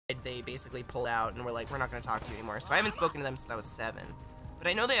they basically pulled out and were like, we're not going to talk to you anymore. So I haven't spoken to them since I was 7. But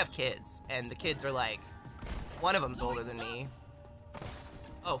I know they have kids, and the kids are like, one of them's older than me.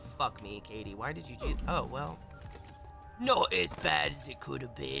 Oh, fuck me, Katie. Why did you do... Oh, well. Not as bad as it could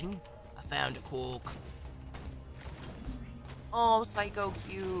have been. I found a cork. Oh, psycho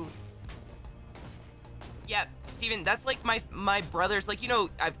cute. Yeah, Steven, that's like my brother's, like, you know,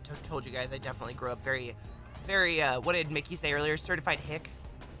 I've told you guys I definitely grew up very, what did Mickey say earlier? Certified hick.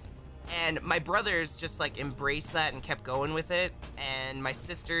 And my brothers just, like, embraced that and kept going with it. And my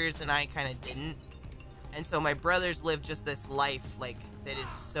sisters and I kind of didn't. And so my brothers lived just this life, like, that is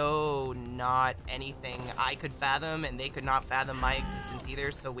so not anything I could fathom, and they could not fathom my existence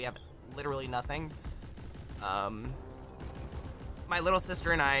either, so we have literally nothing. My little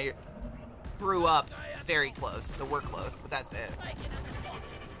sister and I grew up very close, so we're close, but that's it.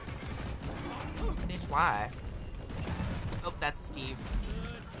 Bitch, why? Oh, that's a Steve.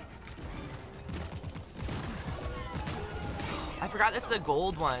 I forgot this is a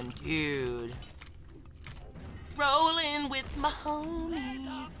gold one, dude. Rolling with my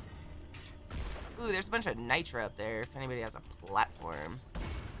homies. Ooh, there's a bunch of nitro up there if anybody has a platform.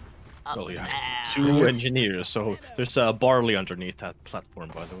 Well, yeah. 2 engineers, so there's a barley underneath that platform,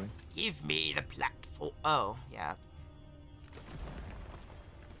 by the way. Give me the platform. Oh, yeah.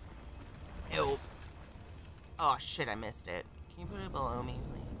 Help. Oh, shit, I missed it. Can you put it below me,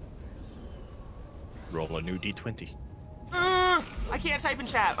 please? Roll a new D20. I can't type in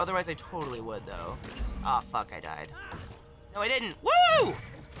chat, otherwise I totally would, though. Oh, fuck, I died. No, I didn't. Woo!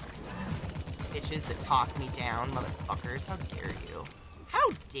 Bitches that tossed me down, motherfuckers. How dare you?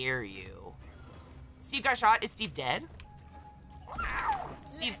 How dare you? Steve got shot. Is Steve dead?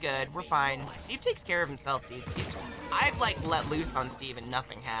 Steve's good. We're fine. Steve takes care of himself, dude. I've, like, let loose on Steve and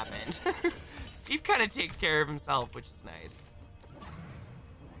nothing happened. Steve kind of takes care of himself, which is nice.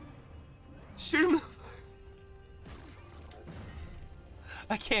 Shoot him.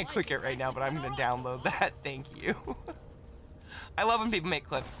 I can't click it right now, but I'm gonna download that. Thank you. I love when people make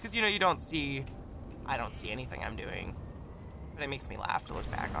clips, because, you know, I don't see anything I'm doing. But it makes me laugh to look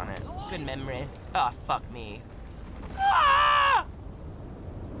back on it. Good memories. Oh, fuck me. Ah!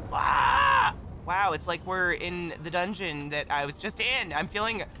 Ah! Wow, it's like we're in the dungeon that I was just in. I'm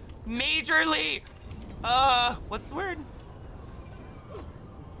feeling majorly, what's the word?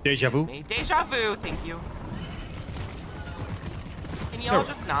 Deja vu? Deja vu, thank you. Can y'all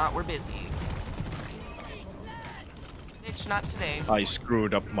just not? We're busy. Bitch, not today. I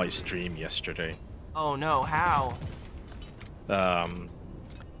screwed up my stream yesterday. Oh no, how?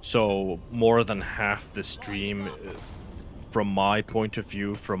 So more than half the stream, from my point of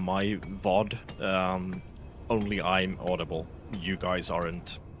view, from my VOD, only I'm audible. You guys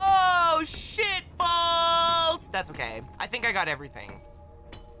aren't. Oh, shit balls! That's okay. I think I got everything.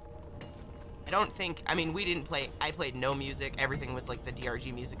 I mean, we didn't play, I played no music. Everything was like the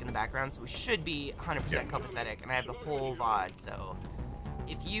DRG music in the background, so we should be 100% copacetic, and I have the whole VOD, so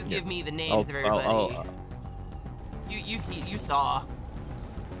if you give me the names of everybody, you saw.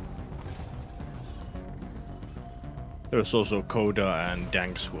 There's also Coda and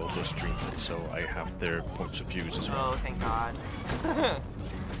Danks who also stream it, so I have their points of views as well. Oh, thank God.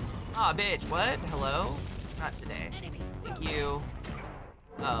 Aw, bitch, what? Hello? Not today. Thank you.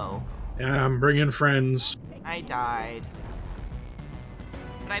 Oh. Yeah, I'm bringing friends. I died.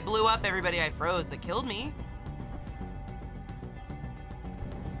 But I blew up everybody I froze that killed me.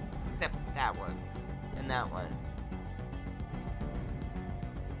 Except that one. And that one.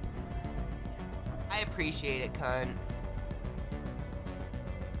 I appreciate it, cunt.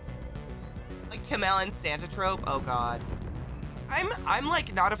 Like Tim Allen's Santa trope? Oh god. I'm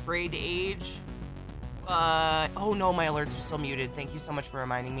like not afraid to age. Oh no, my alerts are still muted. Thank you so much for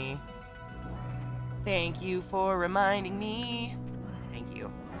reminding me. Thank you for reminding me. Thank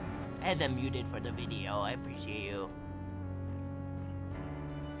you. I had them muted for the video. I appreciate you.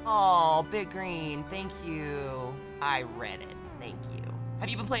 Oh, Big Green. Thank you. I read it. Thank you. Have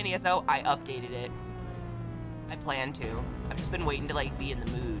you been playing ESO? I updated it. I plan to. I've just been waiting to like be in the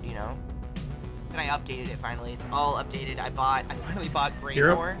mood, you know? And I updated it finally. It's all updated. I finally bought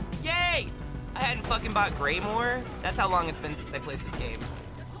Greymore. Yay! I hadn't fucking bought Greymore. That's how long it's been since I played this game.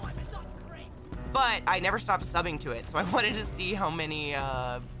 But I never stopped subbing to it, so I wanted to see how many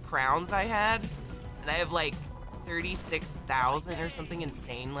crowns I had. And I have like 36,000 or something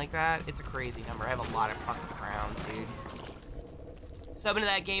insane like that. It's a crazy number. I have a lot of fucking crowns, dude. Subbing to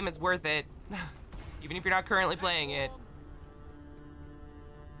that game is worth it. Even if you're not currently playing it.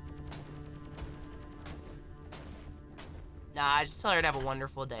 Nah, just tell her to have a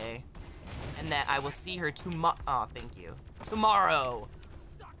wonderful day. And that I will see her tomorrow. Oh, thank you. Tomorrow.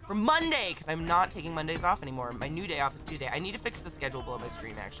 For Monday, because I'm not taking Mondays off anymore. My new day off is Tuesday. I need to fix the schedule below my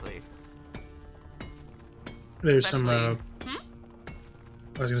stream, actually. There's some, I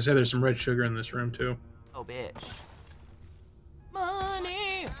was gonna say there's some red sugar in this room, too. Oh, bitch.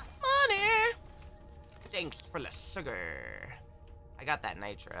 Money! Money! Thanks for the sugar. I got that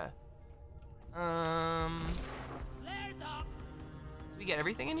nitra. Did we get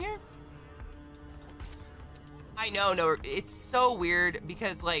everything in here? I know, no, it's so weird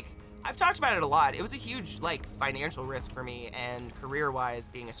because, like, I've talked about it a lot. It was a huge, like, financial risk for me and career-wise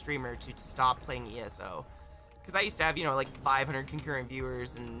being a streamer to stop playing ESO. Because I used to have, you know, like 500 concurrent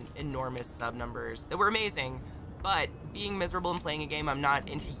viewers and enormous sub numbers that were amazing. But being miserable and playing a game I'm not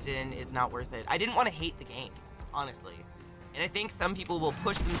interested in is not worth it. I didn't want to hate the game, honestly. And I think some people will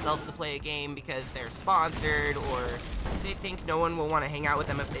push themselves to play a game because they're sponsored or they think no one will want to hang out with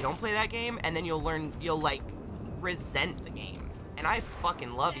them if they don't play that game. And then you'll like, resent the game. And I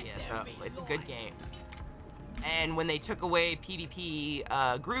fucking love ESO. It's a good game. And when they took away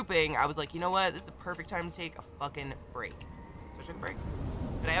PvP grouping, I was like, you know what? This is a perfect time to take a fucking break. So I took a break.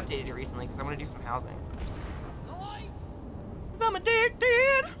 But I updated it recently because I want to do some housing. Because I'm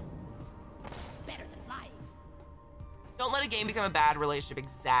addicted. Better than flying. Don't let a game become a bad relationship.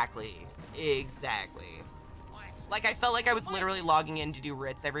 Exactly. Exactly. Like, I felt like I was literally logging in to do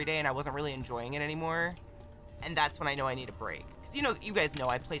writs every day and I wasn't really enjoying it anymore. And that's when I know I need a break. Because, you know, you guys know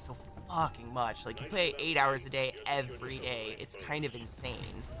I play so fucking much. Like, you play 8 hours a day every day. It's kind of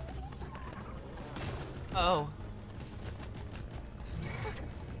insane. Oh.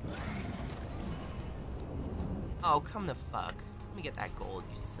 Oh, come the fuck. Let me get that gold,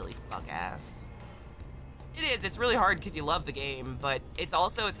 you silly fuck ass. It is. It's really hard because you love the game, but it's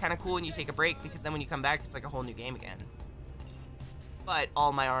kind of cool when you take a break because then when you come back, it's like a whole new game again. But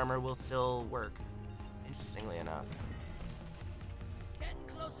all my armor will still work, interestingly enough. Getting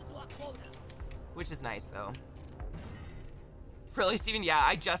closer to our quota. Which is nice, though. Really, Steven? Yeah,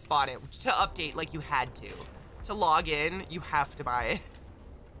 I just bought it to update like you had to. To log in, you have to buy it.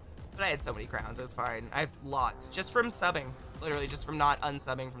 But I had so many crowns, it was fine. I have lots, just from subbing. Literally, just from not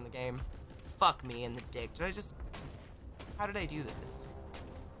unsubbing from the game. Fuck me in the dick. How did I do this?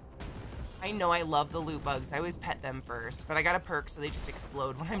 I know I love the loot bugs. I always pet them first, but I got a perk so they just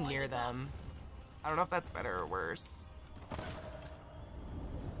explode when I'm near them. I don't know if that's better or worse.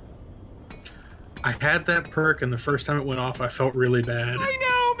 I had that perk, and the first time it went off, I felt really bad. I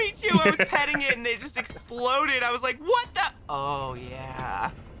know, me too. I was petting it, and they just exploded. I was like, what the? Oh, yeah.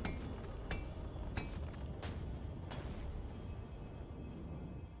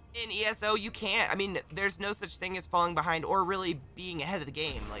 In ESO, you can't. I mean, there's no such thing as falling behind or really being ahead of the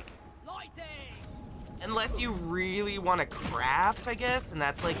game. Like, unless you really want to craft, I guess, and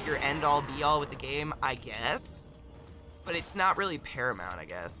that's like your end-all be-all with the game, I guess. But it's not really paramount, I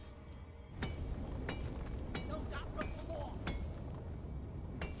guess.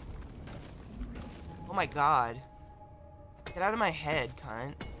 Oh my god. Get out of my head,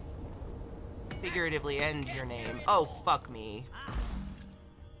 cunt. Figuratively end your name. Oh, fuck me.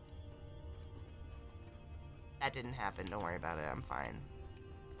 That didn't happen. Don't worry about it. I'm fine.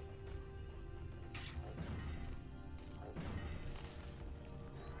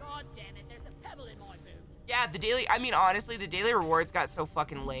 God damn it, there's a pebble in my boot. Yeah, the daily, I mean, honestly, the daily rewards got so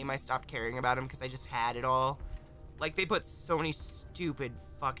fucking lame, I stopped caring about them because I just had it all. Like, they put so many stupid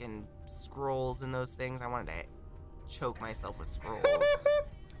fucking scrolls in those things. I wanted to choke myself with scrolls.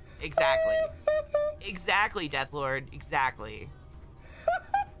 Exactly. Exactly, Deathlord. Exactly.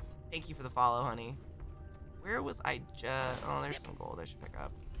 Thank you for the follow, honey. Where was I just... Oh, there's some gold I should pick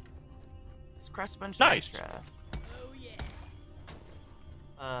up. Just crushed a bunch of extra. Oh yeah.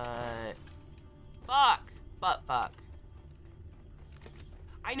 Fuck. But fuck.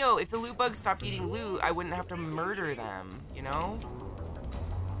 I know, if the loot bugs stopped eating loot, I wouldn't have to murder them, you know?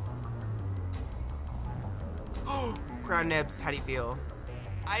 Crown Nibs, how do you feel?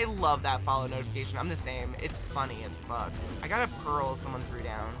 I love that follow notification. I'm the same. It's funny as fuck. I got a pearl someone threw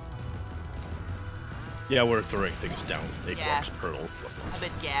down. Yeah, we're throwing things down. 8 blocks, pearl. I've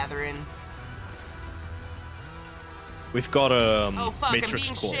been gathering. We've got a oh, fuck,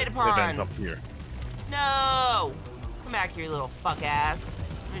 Matrix I'm Core being shit upon. event up here. No! Come back here, you little fuck ass.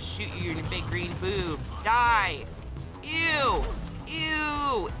 I'm gonna shoot you in your big green boobs. Die! Ew!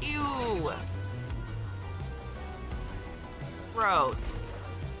 Ew! Ew! Gross.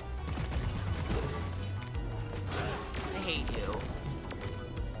 I hate you.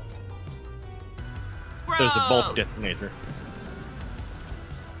 Gross. There's a bolt detonator.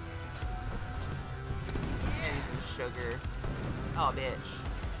 And some sugar. Oh, bitch.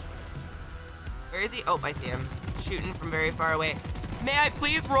 Where is he? Oh, I see him. Shooting from very far away. May I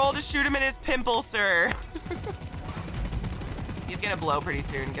please roll to shoot him in his pimple, sir? He's gonna blow pretty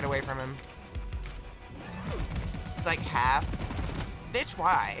soon. Get away from him. It's like half. Bitch,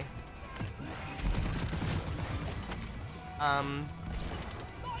 why?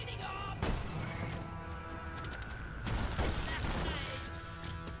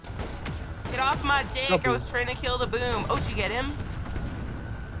 Get off my dick. I was trying to kill the boom. Oh, did you get him?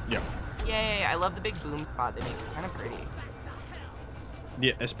 Yeah. Yay, I love the big boom spot they make. It's kind of pretty.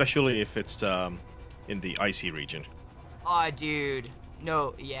 Yeah, especially if it's in the icy region. Aw, dude.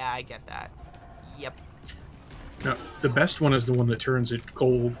 No, yeah, I get that. Yep. No, the best one is the one that turns it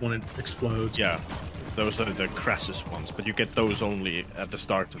gold when it explodes. Yeah, those are the crassest ones, but you get those only at the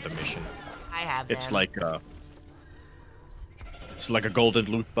start of the mission. I have them. It's like a golden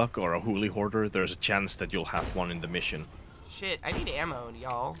loot bug or a holy hoarder. There's a chance that you'll have one in the mission. Shit, I need ammo,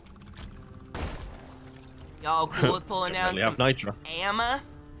 y'all. Y'all cool with pulling down Have some nitro. ammo?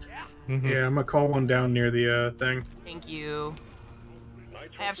 Yeah, I'm gonna call one down near the thing. Thank you.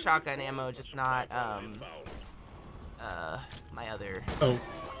 I have shotgun ammo, just not, my other. Oh,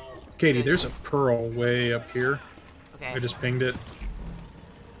 Katie, there's a pearl way up here. Okay. I just pinged it.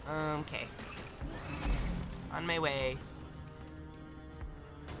 Okay. On my way.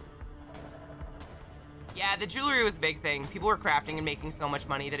 Yeah, the jewelry was a big thing. People were crafting and making so much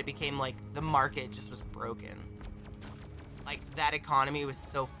money that it became like the market just was broken. Like that economy was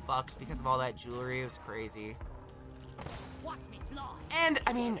so fucked because of all that jewelry. It was crazy. Watch me fly. And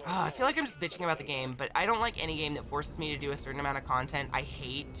I mean, I feel like I'm just bitching about the game, but I don't like any game that forces me to do a certain amount of content. I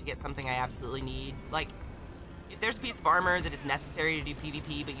hate to get something I absolutely need. Like, if there's a piece of armor that is necessary to do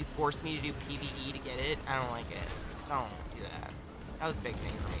PvP, but you force me to do PvE to get it, I don't like it. Don't do that. That was a big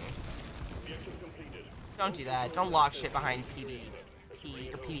thing for me. Don't do that. Don't lock shit behind PvP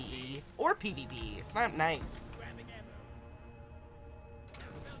or PvE or PvP. It's not nice.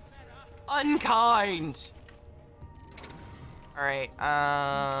 Unkind. All right.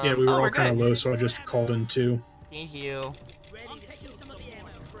 Yeah, we were all we're kind of good. low, so I just called in 2. Thank you. I'm taking some of the ammo.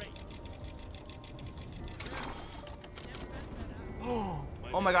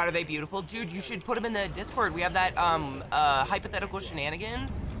 Oh my god, are they beautiful? Dude, you should put them in the Discord. We have that hypothetical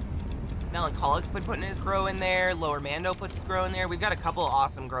shenanigans. Melancholic's been putting his grow in there. Lower Mando puts his grow in there. We've got a couple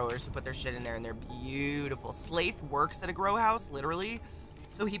awesome growers who put their shit in there, and they're beautiful. Slaith works at a grow house, literally.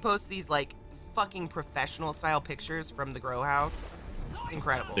 So he posts these, like, fucking professional style pictures from the grow house. It's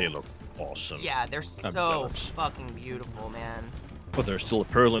incredible. They look awesome. Yeah, they're so jealous. fucking beautiful, man. But there's still a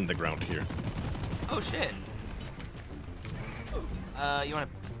pearl in the ground here. Oh, shit. You wanna...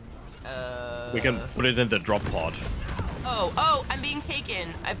 We can put it in the drop pod. Oh, I'm being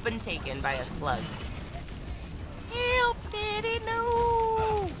taken. I've been taken by a slug. Help, Daddy,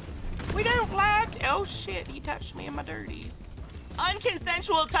 no. We don't like... Oh, shit, he touched me in my dirties.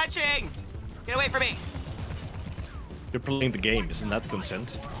 Unconsensual touching. Get away from me. You're playing the game, isn't that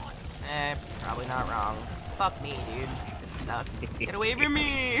consent? Probably not wrong. Fuck me, dude. This sucks. Get away from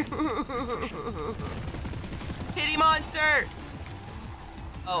me. Titty monster.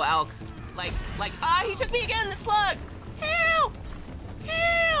 Oh, Alk. He took me again, the slug. Help!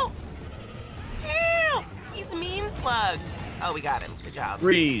 Help! Help! He's a mean slug. Oh, we got him. Good job.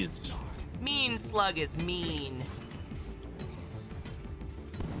 Freeze! Mean slug is mean.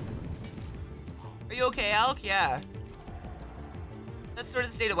 Are you okay, Alk? Yeah. That's sort of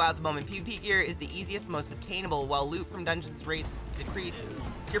the state of WoW at the moment. PvP gear is the easiest and most obtainable, while loot from dungeons rates decrease.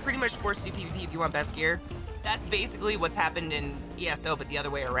 So you're pretty much forced to do PvP if you want best gear. That's basically what's happened in ESO, but the other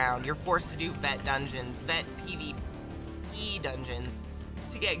way around. You're forced to do vet dungeons, vet PvE dungeons,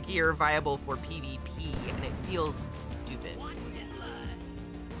 to get gear viable for PvP, and it feels stupid.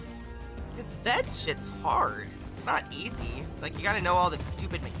 This vet shit's hard. It's not easy. Like, you gotta know all the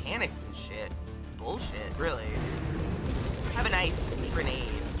stupid mechanics and shit. It's bullshit, really. Have a nice grenade.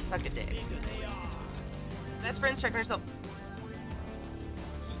 Suck a dick. Best friends checking herself.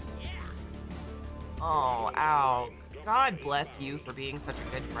 Oh, ow. God bless you for being such a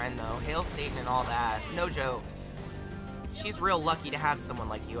good friend, though. Hail Satan and all that. No jokes. She's real lucky to have someone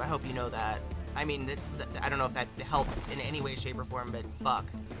like you. I hope you know that. I mean, I don't know if that helps in any way, shape, or form, but fuck.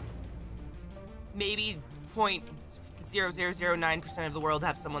 Maybe 0.0009% of the world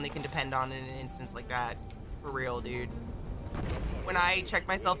have someone they can depend on in an instance like that. For real, dude. When I checked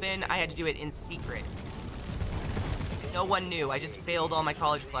myself in, I had to do it in secret. No one knew. I just failed all my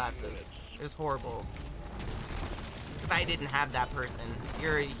college classes. It was horrible. Because I didn't have that person. You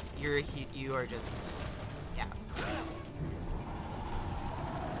are just, yeah.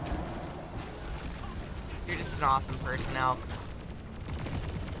 You're just an awesome person, Elk.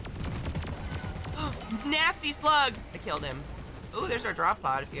 Nasty slug! I killed him. Oh, there's our drop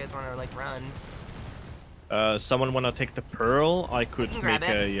pod if you guys want to, like, run. Someone wanna take the pearl? I could can make grab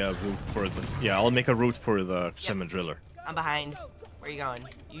it. a route for the. Yeah, I'll make a route for the Salmon Driller. I'm behind. Where are you going?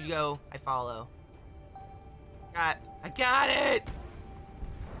 You go, I follow. I got it!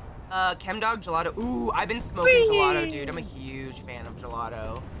 Chemdog gelato. Ooh, I've been smoking gelato, dude. I'm a huge fan of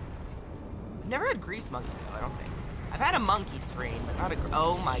gelato. I've never had grease monkey, though, I don't think. I've had a monkey strain, but not a...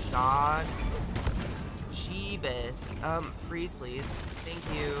 Oh, my God. Jeebus. Freeze, please. Thank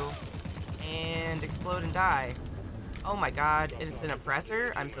you. And explode and die. Oh, my God. It's an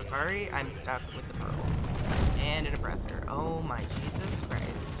oppressor? I'm so sorry. I'm stuck with the pearl. And an oppressor. Oh, my Jesus Christ.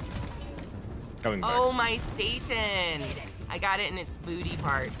 Coming back. Oh, my Satan. I got it in its booty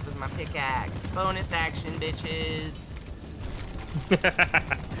parts with my pickaxe. Bonus action, bitches.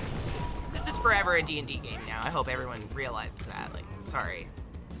 This is forever a D&D game now. I hope everyone realizes that. Like, sorry.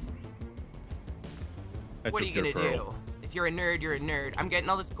 What are you gonna do? If you're a nerd, you're a nerd. I'm getting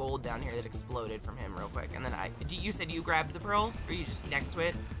all this gold down here that exploded from him real quick. And then you said you grabbed the pearl? Or are you just next to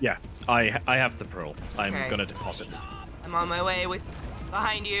it? Yeah, I have the pearl. I'm Okay. gonna deposit it. I'm on my way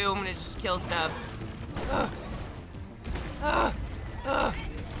behind you. I'm gonna just kill stuff.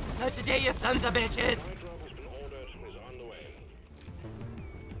 Not today, you sons of bitches.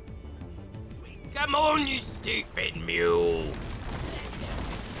 Come on, you stupid mule.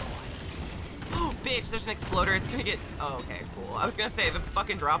 Oh, bitch, there's an exploder. It's gonna get... Oh, okay, cool. I was gonna say, the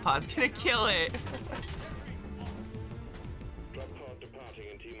fucking drop pod's gonna kill it.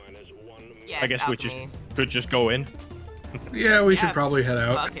 Yes, I guess we could just go in. Yeah, we should probably head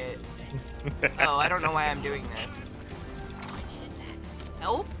out. Fuck it. Oh, I don't know why I'm doing this.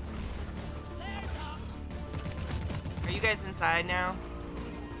 Health? Are you guys inside now?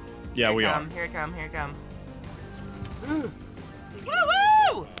 Yeah, we are. Here it come, here it come.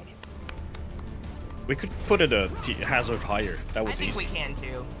 Woo-woo! We could put it a hazard higher. That was I think easy. we can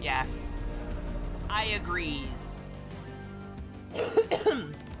too. Yeah. I agrees.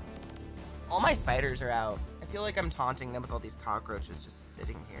 All my spiders are out. I feel like I'm taunting them with all these cockroaches just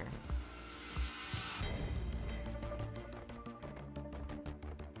sitting here.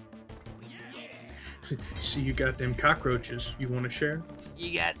 So you got them cockroaches. You want to share?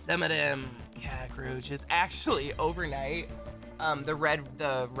 You got some of them cockroaches. Actually, overnight, the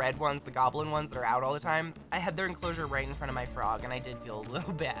red ones, the goblin ones that are out all the time, I had their enclosure right in front of my frog, and I did feel a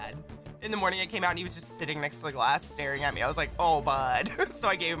little bad. In the morning, I came out, and he was just sitting next to the glass, staring at me. I was like, oh, bud. So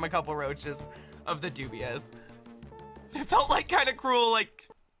I gave him a couple roaches of the dubious. It felt like kind of cruel, like,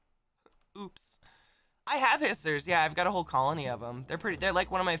 oops. I have hissers. Yeah, I've got a whole colony of them. They're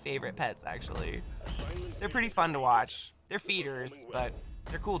like one of my favorite pets, actually. They're pretty fun to watch. They're feeders, but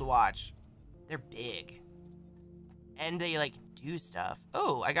they're cool to watch. They're big. And they, like, do stuff.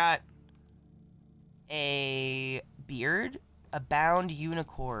 Oh, I got a beard, a bound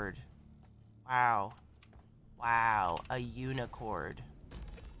unicord. Wow. Wow, a unicord.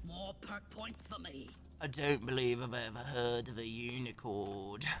 More perk points for me. I don't believe I've ever heard of a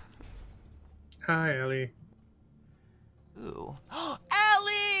unicord. Hi, Ellie. Ooh.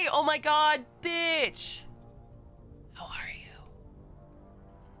 Allie! Oh my god, bitch! How are you?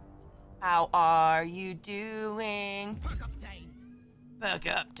 How are you doing? Perk obtained. Back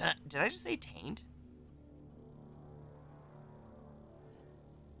up. Did I just say taint?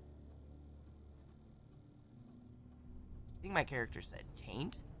 I think my character said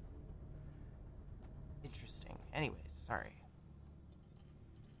taint. Interesting. Anyways, sorry.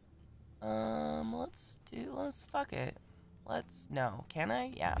 Let's fuck it. No, can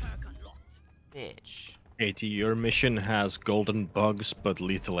I? Yeah. Perk unlocked. Bitch. Katie, your mission has golden bugs but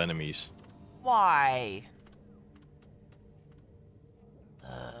lethal enemies. Why?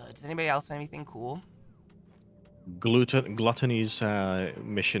 Does anybody else have anything cool? Gluttony's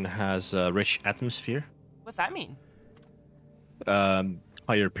mission has a rich atmosphere, What's that mean?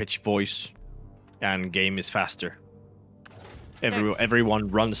 higher pitch voice, and game is faster. Sick. Everyone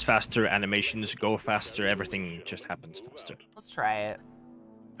runs faster, animations go faster, everything just happens faster. Let's try it.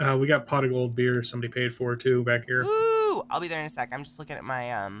 We got pot of gold beer somebody paid for too back here. Ooh! I'll be there in a sec. I'm just looking at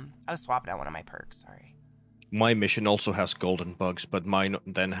my, I was swapping out one of my perks, sorry. My mission also has golden bugs, but mine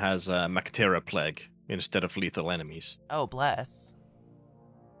then has Mactera plague instead of lethal enemies. Oh, bless.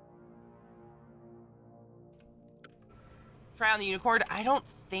 Try on the unicorn. I don't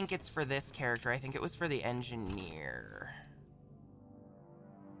think it's for this character. I think it was for the engineer.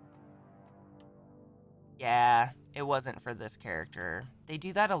 Yeah, it wasn't for this character. They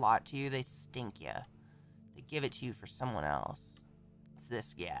do that a lot to you. They stink you. They give it to you for someone else. It's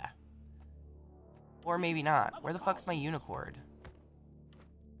this, yeah. Or maybe not. Where the fuck's my unicorn?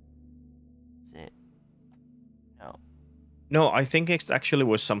 Is it? No. No, I think it actually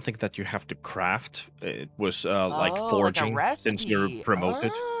was something that you have to craft. It was like Oh, forging like a since you're recipe.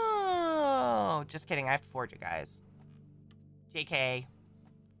 promoted. Oh, just kidding. I have to forge it, guys. JK.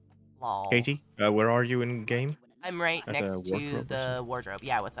 Lol. Katie, where are you in game? I'm right At next a to wardrobe or the something? wardrobe.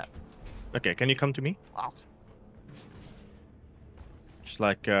 Yeah, what's up? Okay, can you come to me? Lol. Just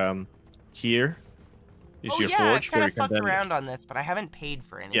like here is Oh your yeah, forge I've kind where of you can fucked then. around on this, but I haven't paid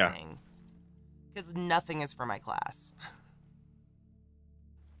for Yeah. anything. Because nothing is for my class.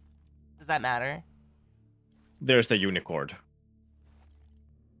 Does that matter? There's the unicord.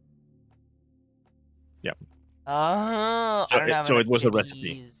 Yeah. Oh, So I don't it- have so enough it was a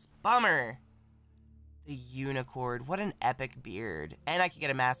recipe. chitties. Bummer. The unicord. What an epic beard. And I could get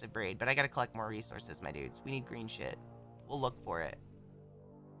a massive braid, but I gotta collect more resources, my dudes. We need green shit. We'll look for it.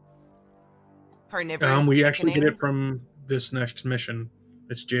 Carnivorous We actually get thickening. it from this next mission.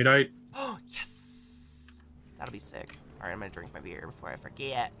 It's jadeite. Oh, yes! That'll be sick. Alright, I'm gonna drink my beer before I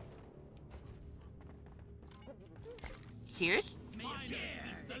forget. Cheers.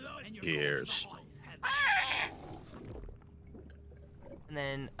 Cheers. And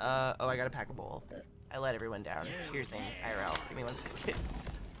then, oh, I gotta pack a bowl. I let everyone down. Cheersing, IRL. Give me 1 second.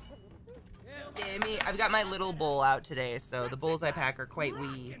 Give me, I've got my little bowl out today, so the bowls I pack are quite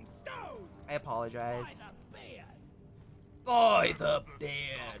wee. I apologize. By the bed.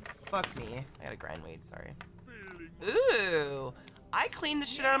 Fuck me. I gotta grind weed, sorry. Ooh! I cleaned the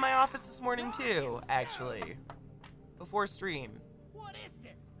shit out of my office this morning too, actually. Before stream. What is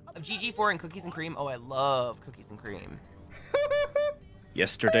this? Of GG4 and cookies and cream. Oh, I love cookies and cream.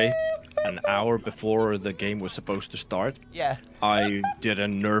 Yesterday, an hour before the game was supposed to start, Yeah. I did a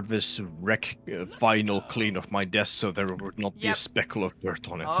nervous wreck final clean of my desk so there would not be a Yep. speckle of dirt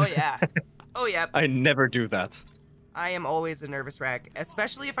on it. Oh yeah. Oh yeah. I never do that. I am always a nervous wreck,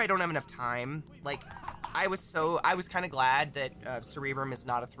 especially if I don't have enough time. Like, I was kind of glad that Cerebrum is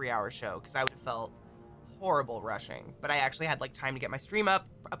not a 3-hour show, because I would have felt horrible rushing. But I actually had, like, time to get my stream up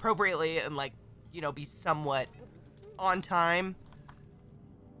appropriately and, like, you know, be somewhat on time.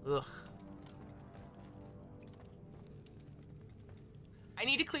 Ugh. I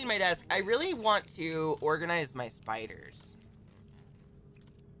need to clean my desk. I really want to organize my spiders.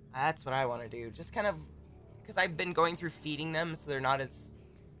 That's what I want to do. Just kind of... because I've been going through feeding them, so they're not as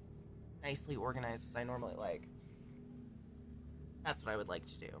nicely organized as I normally like. That's what I would like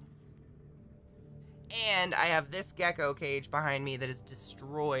to do. And I have this gecko cage behind me that is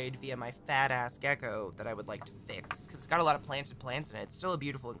destroyed via my fat-ass gecko that I would like to fix, because it's got a lot of planted plants in it. It's still a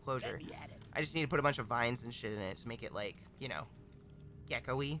beautiful enclosure. I just need to put a bunch of vines and shit in it to make it, like, you know,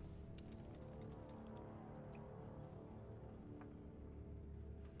 gecko-y.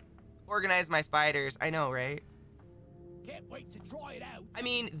 Organize my spiders. I know, right? Can't wait to try it out. I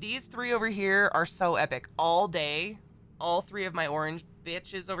mean, these 3 over here are so epic. All day, all 3 of my orange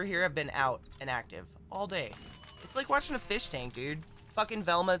bitches over here have been out and active. All day. It's like watching a fish tank, dude. Fucking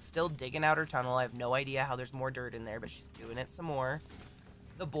Velma's still digging out her tunnel. I have no idea how there's more dirt in there, but she's doing it some more.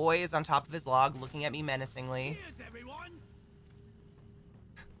 The boy is on top of his log looking at me menacingly. Cheers, everyone.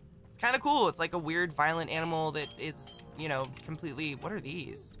 It's kind of cool. It's like a weird, violent animal that is, you know, completely... What are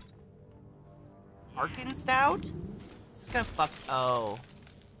these? Arkin Stout? This is gonna fuck... Oh.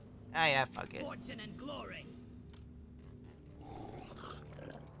 Ah, yeah, fuck it. Fortune and glory.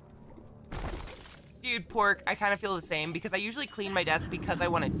 Dude, Pork, I kind of feel the same, because I usually clean my desk because I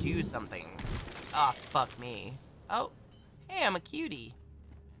want to do something. Ah, fuck me. Oh. Hey, I'm a cutie.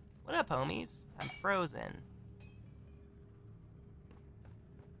 What up, homies? I'm frozen.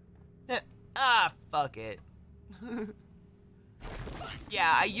 Ah, fuck it.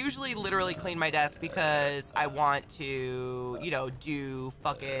 Yeah, I usually literally clean my desk because I want to, you know, do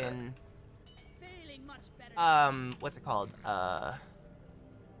fucking, Feeling much better. what's it called?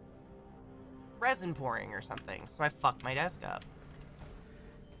 Resin pouring or something. So I fucked my desk up.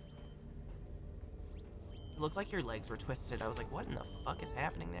 It looked like your legs were twisted. I was like, what in the fuck is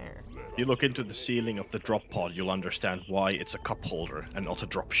happening there? If you look into the ceiling of the drop pod, you'll understand why it's a cup holder and not a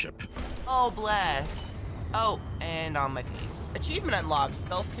drop ship. Oh, bless. Oh, and on my face. Achievement unlocked.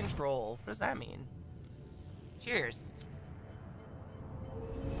 Self-control. What does that mean? Cheers.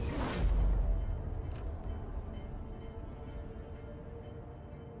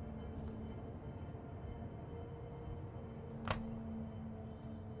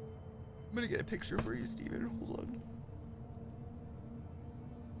 I'm gonna get a picture for you, Steven. Hold on.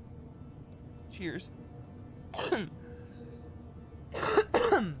 Cheers.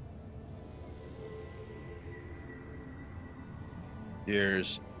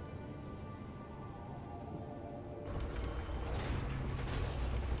 Cheers.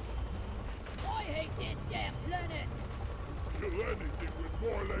 I hate this damn planet.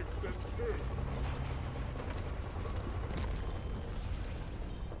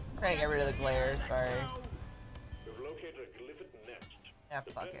 Trying to get rid of the glare, sorry. We've located a glyphid nest. Yeah,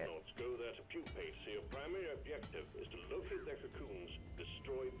 The fuck it. Sentinels go there to pupate, so your primary objective is to locate their cocoons,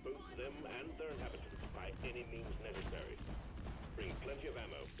 destroy both them and their inhabitants by any means necessary. Bring plenty of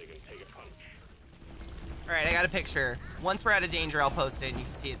ammo, they can take a punch. Alright, I got a picture. Once we're out of danger, I'll post it and you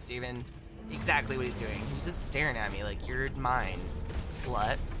can see it, Steven. Exactly what he's doing. He's just staring at me like, you're mine,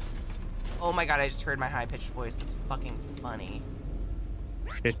 slut. Oh my god, I just heard my high-pitched voice. That's fucking funny.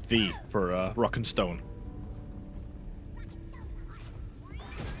 Hit V for Rock and Stone.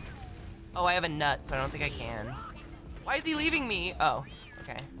 Oh, I have a nut, so I don't think I can. Why is he leaving me? Oh,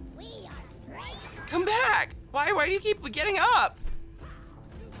 okay. Come back! Why do you keep getting up?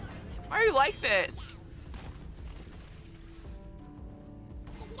 Why are you like this?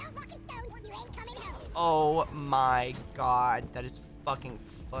 Oh my god, that is fucking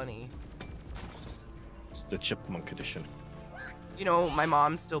funny. It's the Chipmunk edition. You know, my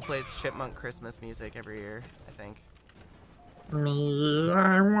mom still plays Chipmunk Christmas music every year, I think. Me,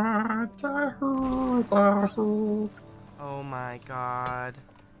 I want the hula hoop. Oh my god.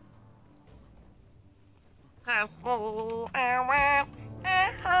 I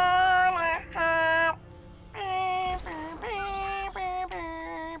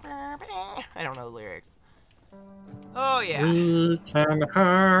don't know the lyrics. Oh yeah. We can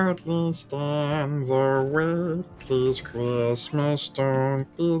hardly stand the wait. Please, Christmas, don't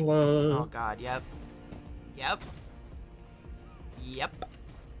be late. Oh god, yep. Yep. Yep.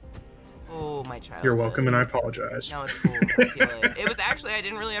 Oh, my child. You're welcome, and I apologize. No, it's cool. I feel it. It was actually, I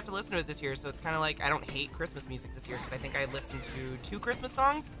didn't really have to listen to it this year, so it's kind of like, I don't hate Christmas music this year, because I think I listened to 2 Christmas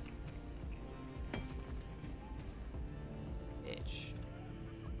songs. Bitch.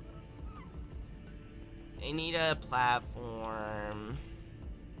 They need a platform.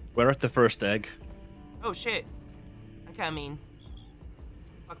 We're at the first egg. Oh, shit. I'm coming.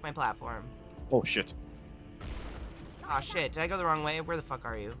 Fuck my platform. Oh shit. Oh shit, did I go the wrong way? Where the fuck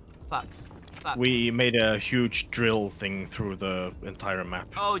are you? Fuck. Fuck. We made a huge drill thing through the entire map.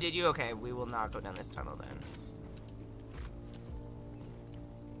 Oh, did you? Okay, we will not go down this tunnel then.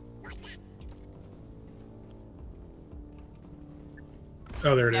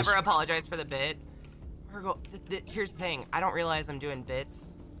 Oh, there it is. Never apologize for the bit. Virgo, here's the thing. I don't realize I'm doing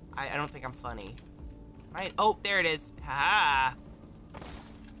bits. I don't think I'm funny. Right? Oh, there it is. Ah.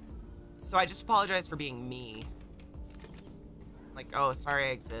 So I just apologize for being me. Like, oh, sorry I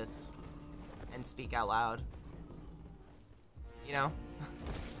exist. And speak out loud. You know?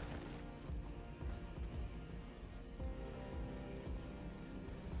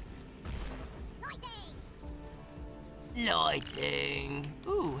 Lighting.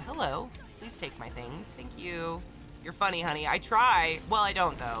 Ooh, hello. Please take my things. Thank you. You're funny, honey. I try. Well, I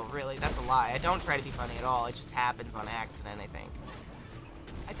don't, though. Really, that's a lie. I don't try to be funny at all. It just happens on accident, I think.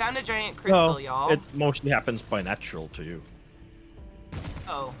 I found a giant crystal, y'all. It mostly happens by natural to you.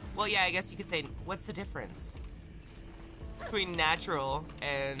 Oh, well, yeah, I guess you could say, what's the difference between natural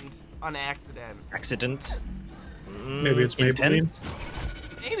and on accident? Accident? Maybe it's intent?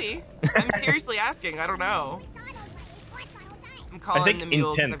 Maybelline. Maybe. I'm seriously asking. I don't know. I'm I calling think the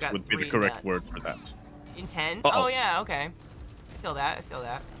mule 'cause I've intent got would be the 3 correct nuts. word for that. Intent? Uh-oh. Oh, yeah, okay. I feel that. I feel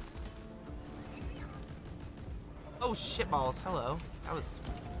that. Oh, shitballs. Hello. That was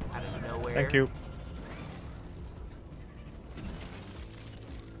out of nowhere. Thank you.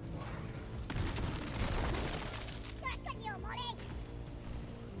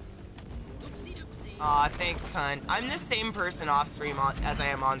 Aw, thanks, cunt. I'm the same person off stream as I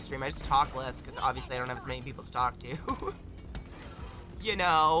am on stream. I just talk less because obviously I don't have as many people to talk to. You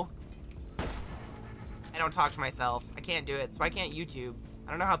know. I don't talk to myself. I can't do it, so I can't YouTube.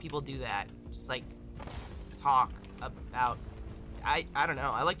 I don't know how people do that. Just like talk about. I don't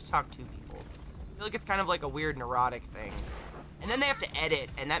know. I like to talk to people. I feel like it's kind of like a weird neurotic thing. And then they have to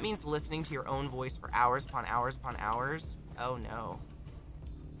edit, and that means listening to your own voice for hours upon hours upon hours. Oh no.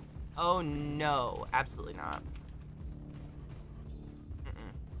 Oh no, absolutely not.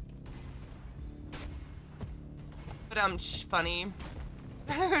 But funny.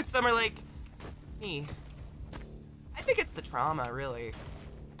 Some are like me. I think it's the trauma, really.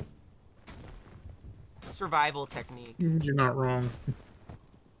 Survival technique. You're not wrong.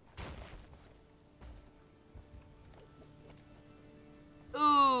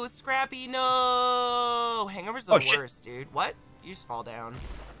 Ooh, Scrappy, no! Hangovers are the worst, dude. What? You just fall down.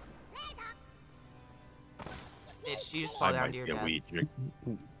 Bitch, you just fall down to your death.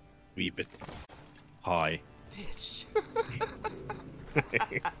 Wee bit high. Bitch.